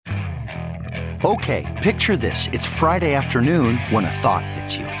Okay, picture this. It's Friday afternoon when a thought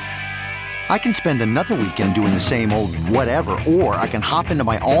hits you. I can spend another weekend doing the same old whatever, or I can hop into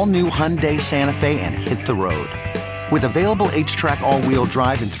my all-new Hyundai Santa Fe and hit the road. With available H-Track all-wheel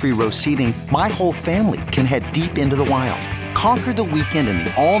drive and 3-row seating, my whole family can head deep into the wild. Conquer the weekend in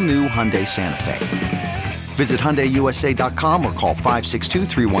the all-new Hyundai Santa Fe. Visit HyundaiUSA.com or call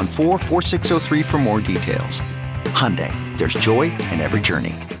 562-314-4603 for more details. Hyundai, there's joy in every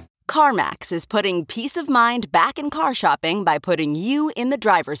journey. CarMax is putting peace of mind back in car shopping by putting you in the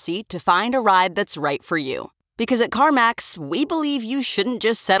driver's seat to find a ride that's right for you. Because at CarMax, we believe you shouldn't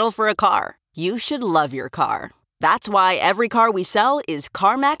just settle for a car. You should love your car. That's why every car we sell is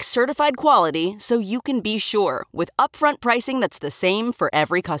CarMax certified quality, so you can be sure with upfront pricing that's the same for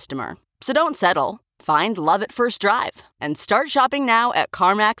every customer. So don't settle. Find love at first drive and start shopping now at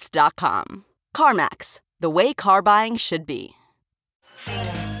CarMax.com. CarMax, the way car buying should be.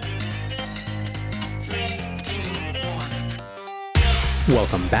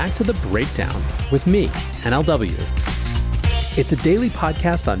 Welcome back to The Breakdown with me, NLW. It's a daily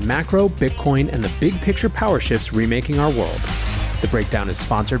podcast on macro, Bitcoin, and the big picture power shifts remaking our world. The Breakdown is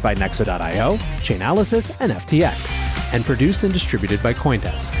sponsored by Nexo.io, Chainalysis, and FTX, and produced and distributed by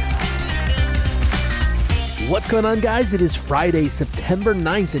CoinDesk. What's going on, guys? It is Friday, September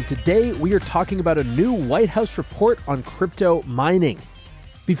 9th, and today we are talking about a new White House report on crypto mining.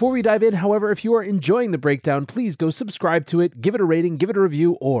 Before we dive in, however, if you are enjoying The Breakdown, please go subscribe to it, give it a rating, give it a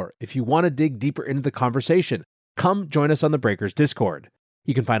review, or if you want to dig deeper into the conversation, come join us on the Breakers Discord.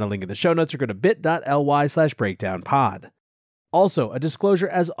 You can find a link in the show notes or go to bit.ly/breakdownpod. Also, a disclosure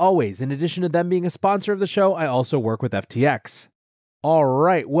as always, in addition to them being a sponsor of the show, I also work with FTX. All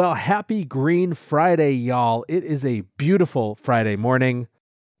right, well, happy Green Friday, y'all. It is a beautiful Friday morning.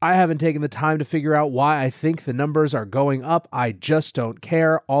 I haven't taken the time to figure out why I think the numbers are going up. I just don't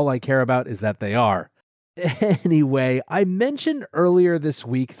care. All I care about is that they are. Anyway, I mentioned earlier this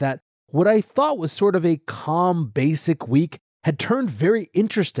week that what I thought was sort of a calm, basic week had turned very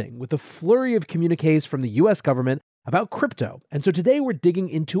interesting with a flurry of communiques from the US government about crypto. And so today we're digging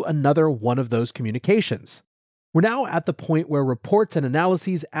into another one of those communications. We're now at the point where reports and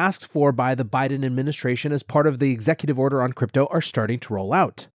analyses asked for by the Biden administration as part of the executive order on crypto are starting to roll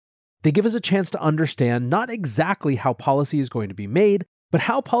out. They give us a chance to understand not exactly how policy is going to be made, but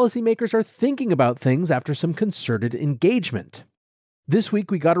how policymakers are thinking about things after some concerted engagement. This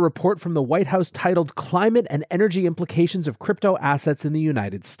week, we got a report from the White House titled Climate and Energy Implications of Crypto Assets in the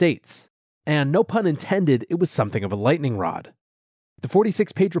United States. And no pun intended, it was something of a lightning rod. The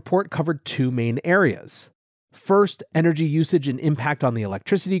 46-page report covered two main areas. First, energy usage and impact on the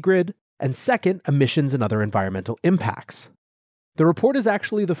electricity grid, and second, emissions and other environmental impacts. The report is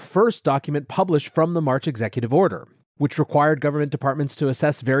actually the first document published from the March executive order, which required government departments to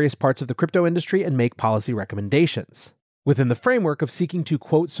assess various parts of the crypto industry and make policy recommendations, within the framework of seeking to,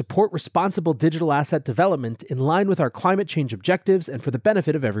 quote, support responsible digital asset development in line with our climate change objectives and for the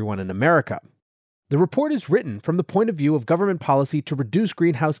benefit of everyone in America. The report is written from the point of view of government policy to reduce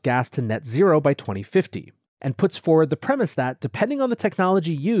greenhouse gas to net zero by 2050. And puts forward the premise that, depending on the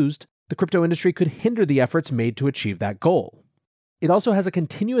technology used, the crypto industry could hinder the efforts made to achieve that goal. It also has a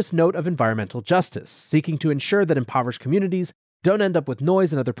continuous note of environmental justice, seeking to ensure that impoverished communities don't end up with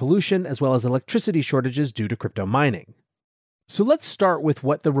noise and other pollution, as well as electricity shortages due to crypto mining. So let's start with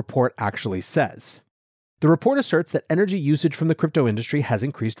what the report actually says. The report asserts that energy usage from the crypto industry has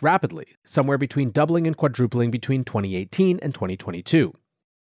increased rapidly, somewhere between doubling and quadrupling between 2018 and 2022.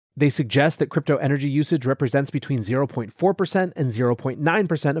 They suggest that crypto energy usage represents between 0.4% and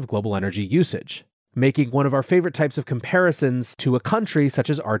 0.9% of global energy usage, making one of our favorite types of comparisons to a country such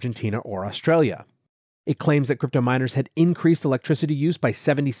as Argentina or Australia. It claims that crypto miners had increased electricity use by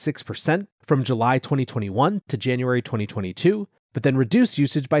 76% from July 2021 to January 2022, but then reduced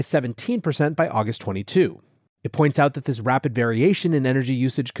usage by 17% by August 22. It points out that this rapid variation in energy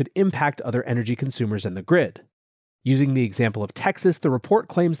usage could impact other energy consumers in the grid. Using the example of Texas, the report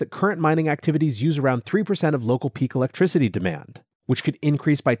claims that current mining activities use around 3% of local peak electricity demand, which could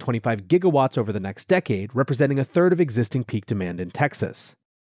increase by 25 gigawatts over the next decade, representing a third of existing peak demand in Texas.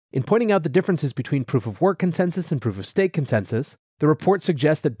 In pointing out the differences between proof-of-work consensus and proof-of-stake consensus, the report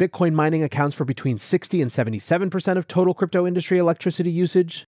suggests that Bitcoin mining accounts for between 60 and 77% of total crypto industry electricity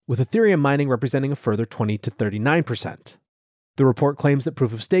usage, with Ethereum mining representing a further 20 to 39%. The report claims that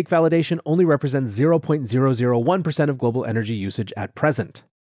proof-of-stake validation only represents 0.001% of global energy usage at present.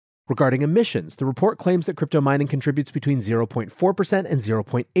 Regarding emissions, the report claims that crypto mining contributes between 0.4% and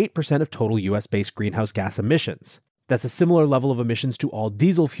 0.8% of total US-based greenhouse gas emissions. That's a similar level of emissions to all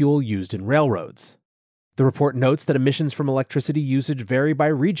diesel fuel used in railroads. The The report notes that emissions from electricity usage vary by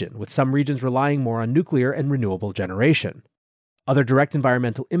region, with some regions relying more on nuclear and renewable generation. Other direct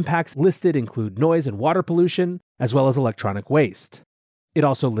environmental impacts listed include noise and water pollution, as well as electronic waste. It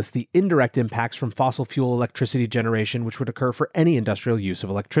also lists the indirect impacts from fossil fuel electricity generation, which would occur for any industrial use of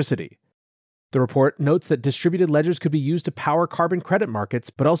electricity. The report notes that distributed ledgers could be used to power carbon credit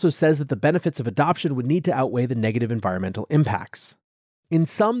markets, but also says that the benefits of adoption would need to outweigh the negative environmental impacts. In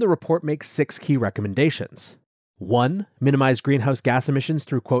sum, the report makes 6 key recommendations. 1. Minimize greenhouse gas emissions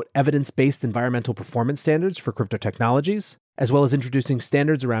through, quote, evidence-based environmental performance standards for crypto technologies, as well as introducing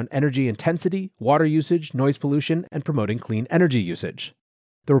standards around energy intensity, water usage, noise pollution, and promoting clean energy usage.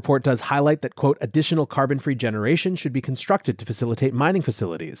 The report does highlight that, quote, additional carbon-free generation should be constructed to facilitate mining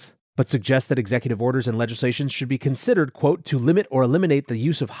facilities, but suggests that executive orders and legislation should be considered, quote, to limit or eliminate the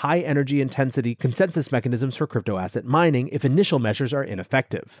use of high energy intensity consensus mechanisms for crypto asset mining if initial measures are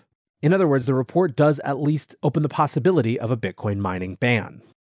ineffective. In other words, the report does at least open the possibility of a Bitcoin mining ban.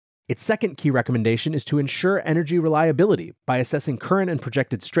 Its second key recommendation is to ensure energy reliability by assessing current and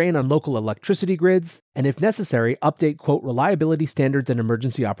projected strain on local electricity grids, and if necessary, update, quote, reliability standards and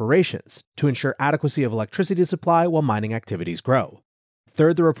emergency operations to ensure adequacy of electricity supply while mining activities grow.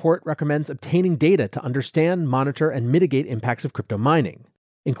 Third, the report recommends obtaining data to understand, monitor, and mitigate impacts of crypto mining.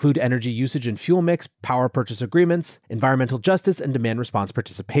 Include energy usage and fuel mix, power purchase agreements, environmental justice, and demand response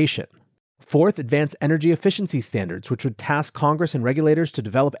participation. Fourth, advance energy efficiency standards, which would task Congress and regulators to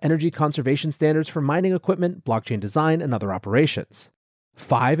develop energy conservation standards for mining equipment, blockchain design, and other operations.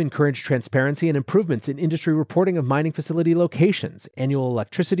 5, encourage transparency and improvements in industry reporting of mining facility locations, annual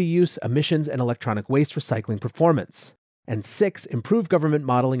electricity use, emissions, and electronic waste recycling performance. And 6, improve government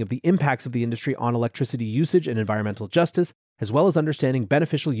modeling of the impacts of the industry on electricity usage and environmental justice, as well as understanding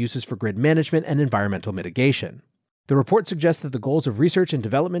beneficial uses for grid management and environmental mitigation. The report suggests that the goals of research and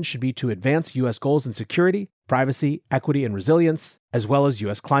development should be to advance U.S. goals in security, privacy, equity, and resilience, as well as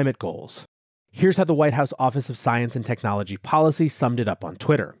U.S. climate goals. Here's how the White House Office of Science and Technology Policy summed it up on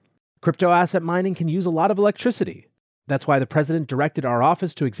Twitter. Crypto asset mining can use a lot of electricity. That's why the president directed our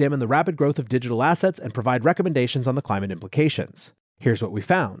office to examine the rapid growth of digital assets and provide recommendations on the climate implications. Here's what we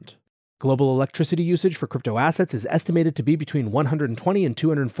found. Global electricity usage for crypto assets is estimated to be between 120 and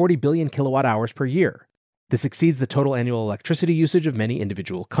 240 billion kilowatt hours per year. This exceeds the total annual electricity usage of many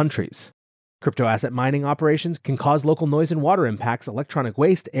individual countries. Crypto asset mining operations can cause local noise and water impacts, electronic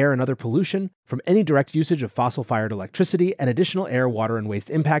waste, air, and other pollution from any direct usage of fossil-fired electricity, and additional air, water, and waste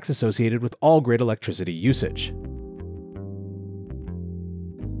impacts associated with all grid electricity usage.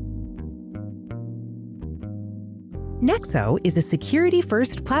 Nexo is a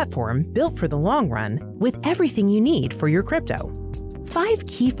security-first platform built for the long run with everything you need for your crypto. 5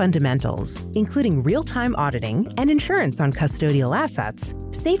 key fundamentals, including real-time auditing and insurance on custodial assets,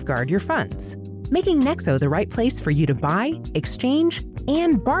 safeguard your funds, making Nexo the right place for you to buy, exchange,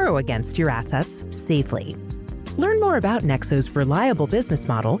 and borrow against your assets safely. Learn more about Nexo's reliable business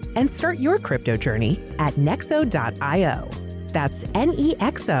model and start your crypto journey at nexo.io. That's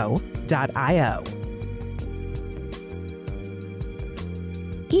NEXO.io.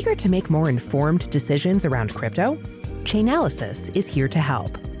 Eager to make more informed decisions around crypto? Chainalysis is here to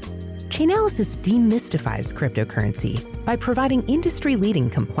help. Chainalysis demystifies cryptocurrency by providing industry-leading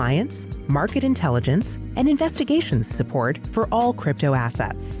compliance, market intelligence, and investigations support for all crypto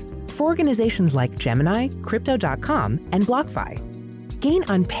assets for organizations like Gemini, Crypto.com, and BlockFi. Gain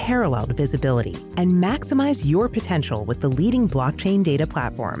unparalleled visibility and maximize your potential with the leading blockchain data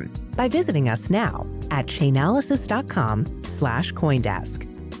platform by visiting us now at chainalysis.com/CoinDesk.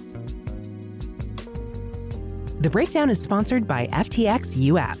 The breakdown is sponsored by FTX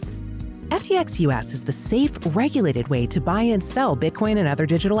US. FTX US is the safe, regulated way to buy and sell Bitcoin and other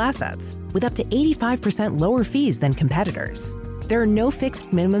digital assets, with up to 85% lower fees than competitors. There are no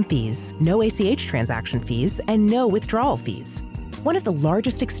fixed minimum fees, no ACH transaction fees, and no withdrawal fees. One of the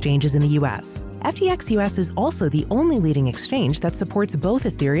largest exchanges in the US, FTX US is also the only leading exchange that supports both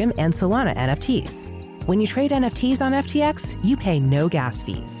Ethereum and Solana NFTs. When you trade NFTs on FTX, you pay no gas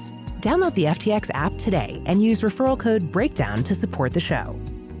fees. Download the FTX app today and use referral code BREAKDOWN to support the show.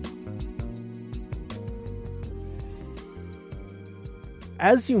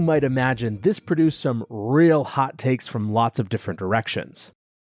 As you might imagine, this produced some real hot takes from lots of different directions.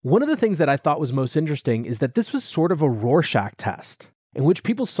 One of the things that I thought was most interesting is that this was sort of a Rorschach test, in which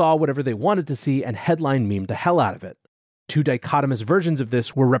people saw whatever they wanted to see and headline memed the hell out of it. 2 dichotomous versions of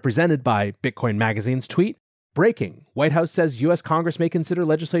this were represented by Bitcoin Magazine's tweet, "Breaking, White House says U.S. Congress may consider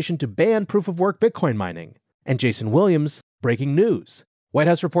legislation to ban proof-of-work Bitcoin mining." And Jason Williams, "Breaking news, White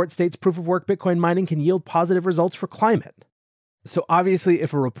House report states proof-of-work Bitcoin mining can yield positive results for climate." So obviously,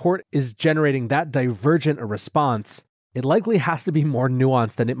 if a report is generating that divergent a response, it likely has to be more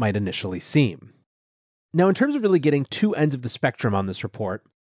nuanced than it might initially seem. Now, in terms of really getting two ends of the spectrum on this report,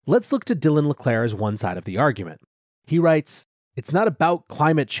 let's look to Dylan LeClaire as one side of the argument. He writes, "It's not about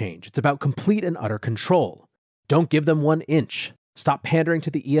climate change, it's about complete and utter control. Don't give them 1 inch. Stop pandering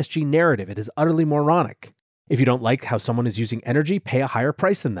to the ESG narrative, it is utterly moronic. If you don't like how someone is using energy, pay a higher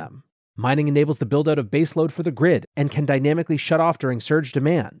price than them. Mining enables the build-out of baseload for the grid and can dynamically shut off during surge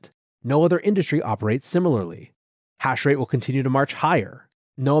demand. No other industry operates similarly. Hash rate will continue to march higher.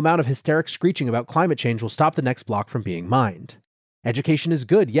 No amount of hysteric screeching about climate change will stop the next block from being mined. Education is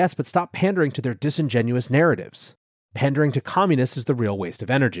good, yes, but stop pandering to their disingenuous narratives. Pandering to communists is the real waste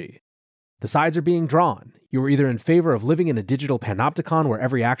of energy. The sides are being drawn. You are either in favor of living in a digital panopticon where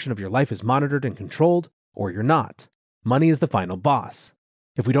every action of your life is monitored and controlled, or you're not. Money is the final boss.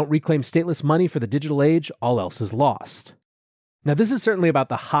 If we don't reclaim stateless money for the digital age, all else is lost." Now, this is certainly about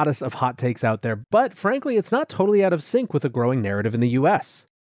the hottest of hot takes out there, but frankly, it's not totally out of sync with the growing narrative in the US.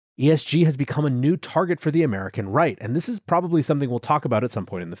 ESG has become a new target for the American right, and this is probably something we'll talk about at some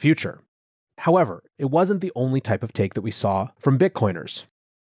point in the future. However, it wasn't the only type of take that we saw from Bitcoiners.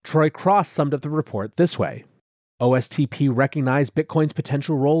 Troy Cross summed up the report this way: OSTP recognized Bitcoin's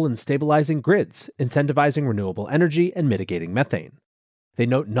potential role in stabilizing grids, incentivizing renewable energy, and mitigating methane. They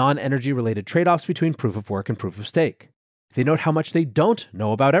note non-energy related trade-offs between proof of work and proof of stake. They note how much they don't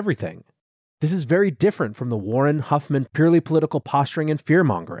know about everything. This is very different from the Warren Huffman purely political posturing and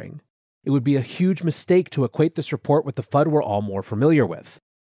fear-mongering. It would be a huge mistake to equate this report with the FUD we're all more familiar with.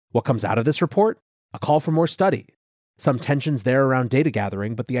 What comes out of this report? A call for more study. Some tensions there around data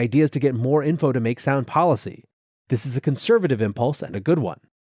gathering, but the idea is to get more info to make sound policy. This is a conservative impulse and a good one.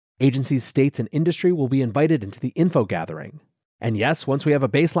 Agencies, states, and industry will be invited into the info gathering. And yes, once we have a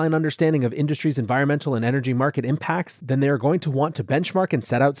baseline understanding of industry's environmental and energy market impacts, then they are going to want to benchmark and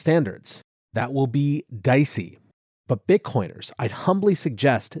set out standards. That will be dicey. But Bitcoiners, I'd humbly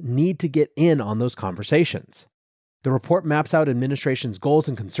suggest, need to get in on those conversations. The report maps out administration's goals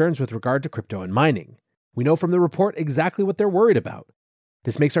and concerns with regard to crypto and mining. We know from the report exactly what they're worried about.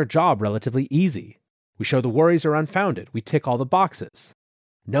 This makes our job relatively easy. We show the worries are unfounded. We tick all the boxes.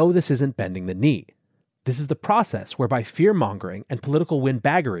 No, this isn't bending the knee. This is the process whereby fear-mongering and political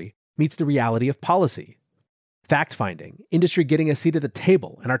windbaggery meets the reality of policy. Fact-finding, industry getting a seat at the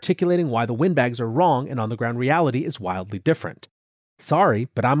table, and articulating why the windbags are wrong and on-the-ground reality is wildly different. Sorry,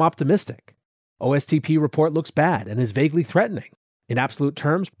 but I'm optimistic. OSTP report looks bad and is vaguely threatening. In absolute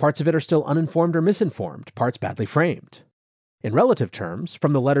terms, parts of it are still uninformed or misinformed, parts badly framed. In relative terms,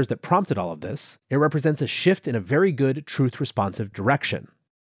 from the letters that prompted all of this, it represents a shift in a very good, truth-responsive direction.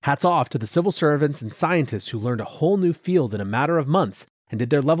 Hats off to the civil servants and scientists who learned a whole new field in a matter of months and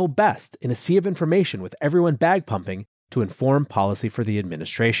did their level best in a sea of information with everyone bag pumping to inform policy for the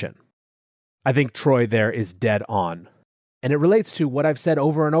administration. I think Troy there is dead on. And it relates to what I've said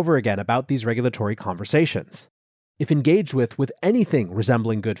over and over again about these regulatory conversations. If engaged with anything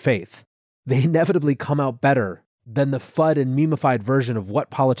resembling good faith, they inevitably come out better than the FUD and memeified version of what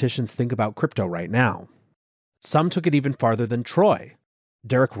politicians think about crypto right now. Some took it even farther than Troy.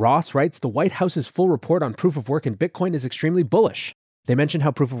 Derek Ross writes, the White House's full report on proof of work in Bitcoin is extremely bullish. They mention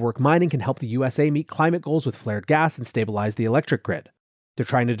how proof of work mining can help the USA meet climate goals with flared gas and stabilize the electric grid. They're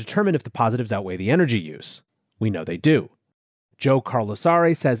trying to determine if the positives outweigh the energy use. We know they do. Joe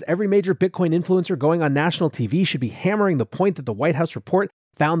Carlosare says every major Bitcoin influencer going on national TV should be hammering the point that the White House report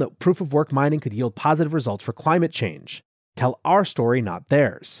found that proof of work mining could yield positive results for climate change. Tell our story, not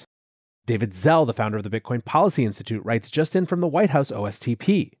theirs. David Zell, the founder of the Bitcoin Policy Institute, writes just in from the White House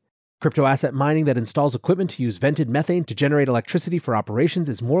OSTP. Crypto asset mining that installs equipment to use vented methane to generate electricity for operations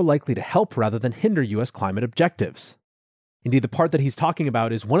is more likely to help rather than hinder U.S. climate objectives. Indeed, the part that he's talking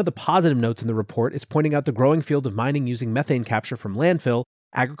about is one of the positive notes in the report is pointing out the growing field of mining using methane capture from landfill,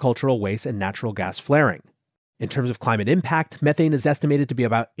 agricultural waste, and natural gas flaring. In terms of climate impact, methane is estimated to be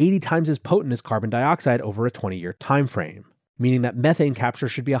about 80 times as potent as carbon dioxide over a 20-year time frame, meaning that methane capture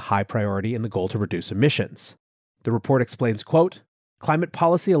should be a high priority in the goal to reduce emissions. The report explains, quote, climate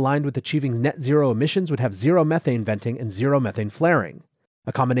policy aligned with achieving net zero emissions would have zero methane venting and zero methane flaring.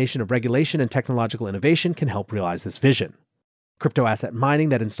 A combination of regulation and technological innovation can help realize this vision. Crypto asset mining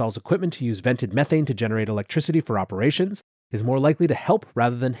that installs equipment to use vented methane to generate electricity for operations is more likely to help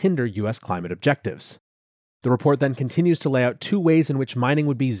rather than hinder U.S. climate objectives. The report then continues to lay out two ways in which mining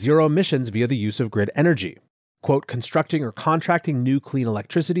would be zero emissions via the use of grid energy. Quote, constructing or contracting new clean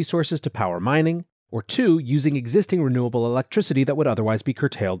electricity sources to power mining, or two, using existing renewable electricity that would otherwise be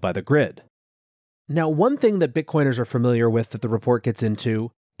curtailed by the grid. Now, one thing that Bitcoiners are familiar with that the report gets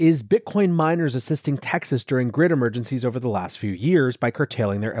into is Bitcoin miners assisting Texas during grid emergencies over the last few years by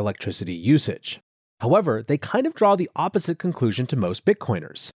curtailing their electricity usage. However, they kind of draw the opposite conclusion to most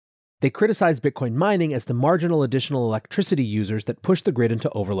Bitcoiners. They criticize Bitcoin mining as the marginal additional electricity users that push the grid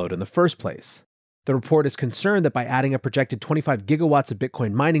into overload in the first place. The report is concerned that by adding a projected 25 gigawatts of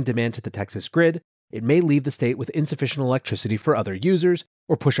Bitcoin mining demand to the Texas grid, it may leave the state with insufficient electricity for other users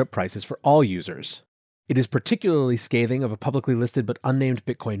or push up prices for all users. It is particularly scathing of a publicly listed but unnamed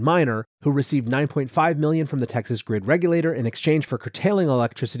Bitcoin miner who received $9.5 million from the Texas grid regulator in exchange for curtailing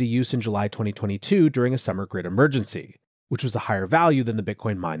electricity use in July 2022 during a summer grid emergency, which was a higher value than the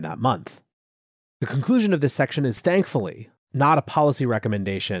Bitcoin mined that month. The conclusion of this section is thankfully not a policy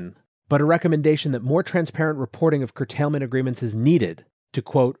recommendation, but a recommendation that more transparent reporting of curtailment agreements is needed to,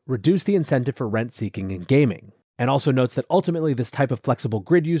 quote, reduce the incentive for rent-seeking in gaming, and also notes that ultimately this type of flexible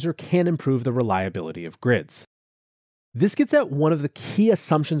grid user can improve the reliability of grids. This gets at one of the key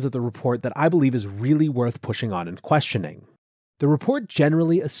assumptions of the report that I believe is really worth pushing on and questioning. The report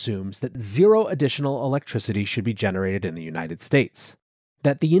generally assumes that zero additional electricity should be generated in the United States,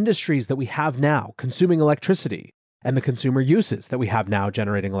 that the industries that we have now consuming electricity and the consumer uses that we have now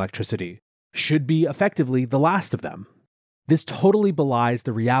generating electricity should be effectively the last of them. This totally belies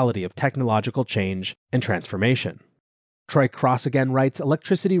the reality of technological change and transformation. Troy Cross again writes,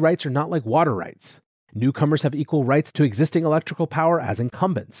 electricity rights are not like water rights. Newcomers have equal rights to existing electrical power as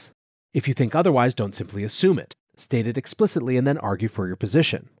incumbents. If you think otherwise, don't simply assume it. State it explicitly and then argue for your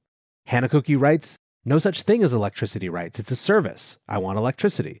position. Hanakuki writes, no such thing as electricity rights. It's a service. I want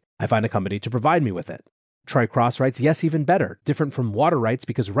electricity. I find a company to provide me with it. Troy Cross writes, yes, even better, different from water rights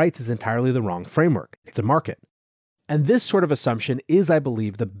because rights is entirely the wrong framework. It's a market. And this sort of assumption is, I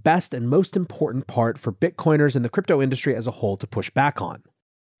believe, the best and most important part for Bitcoiners and the crypto industry as a whole to push back on.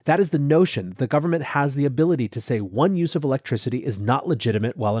 That is the notion that the government has the ability to say one use of electricity is not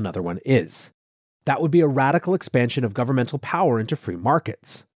legitimate while another one is. That would be a radical expansion of governmental power into free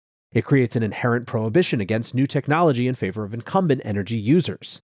markets. It creates an inherent prohibition against new technology in favor of incumbent energy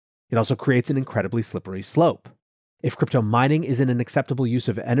users. It also creates an incredibly slippery slope. If crypto mining isn't an acceptable use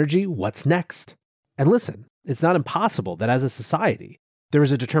of energy, what's next? And listen, it's not impossible that as a society, there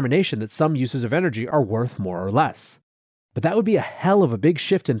is a determination that some uses of energy are worth more or less. But that would be a hell of a big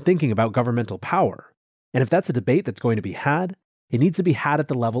shift in thinking about governmental power. And if that's a debate that's going to be had, it needs to be had at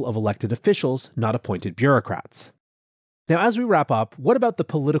the level of elected officials, not appointed bureaucrats. Now, as we wrap up, what about the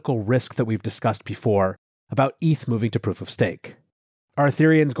political risk that we've discussed before about ETH moving to proof of stake? Are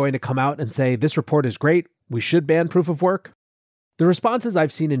Ethereans going to come out and say, this report is great, we should ban proof of work? The responses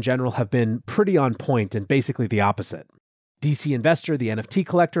I've seen in general have been pretty on point and basically the opposite. DC Investor, the NFT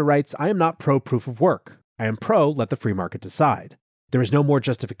collector, writes, I am not pro proof of work. I am pro let the free market decide. There is no more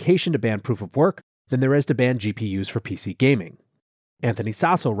justification to ban proof of work than there is to ban GPUs for PC gaming. Anthony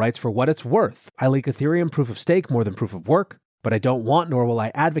Sasso writes, for what it's worth, I like Ethereum proof of stake more than proof of work, but I don't want nor will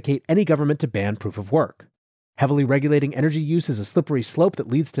I advocate any government to ban proof of work. Heavily regulating energy use is a slippery slope that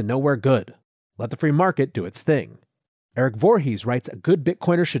leads to nowhere good. Let the free market do its thing. Eric Voorhees writes, a good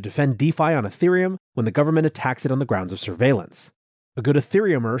Bitcoiner should defend DeFi on Ethereum when the government attacks it on the grounds of surveillance. A good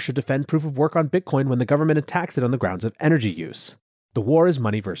Ethereumer should defend proof of work on Bitcoin when the government attacks it on the grounds of energy use. The war is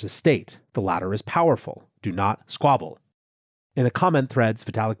money versus state. The latter is powerful. Do not squabble. In the comment threads,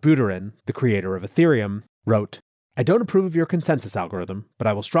 Vitalik Buterin, the creator of Ethereum, wrote, I don't approve of your consensus algorithm, but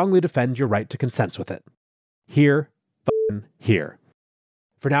I will strongly defend your right to consensus with it. Here, here.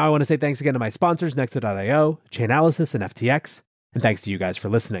 For now, I want to say thanks again to my sponsors, Nexo.io, Chainalysis, and FTX, and thanks to you guys for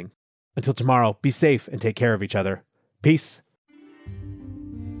listening. Until tomorrow, be safe and take care of each other. Peace.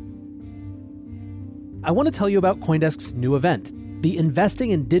 I want to tell you about CoinDesk's new event, the Investing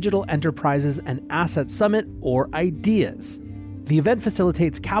in Digital Enterprises and Assets Summit, or IDEAS. The event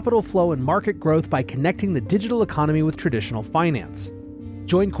facilitates capital flow and market growth by connecting the digital economy with traditional finance.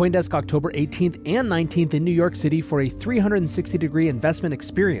 Join CoinDesk October 18th and 19th in New York City for a 360-degree investment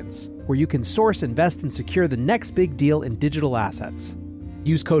experience where you can source, invest, and secure the next big deal in digital assets.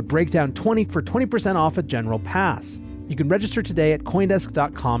 Use code BREAKDOWN20 for 20% off a general pass. You can register today at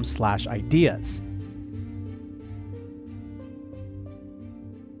CoinDesk.com/ideas.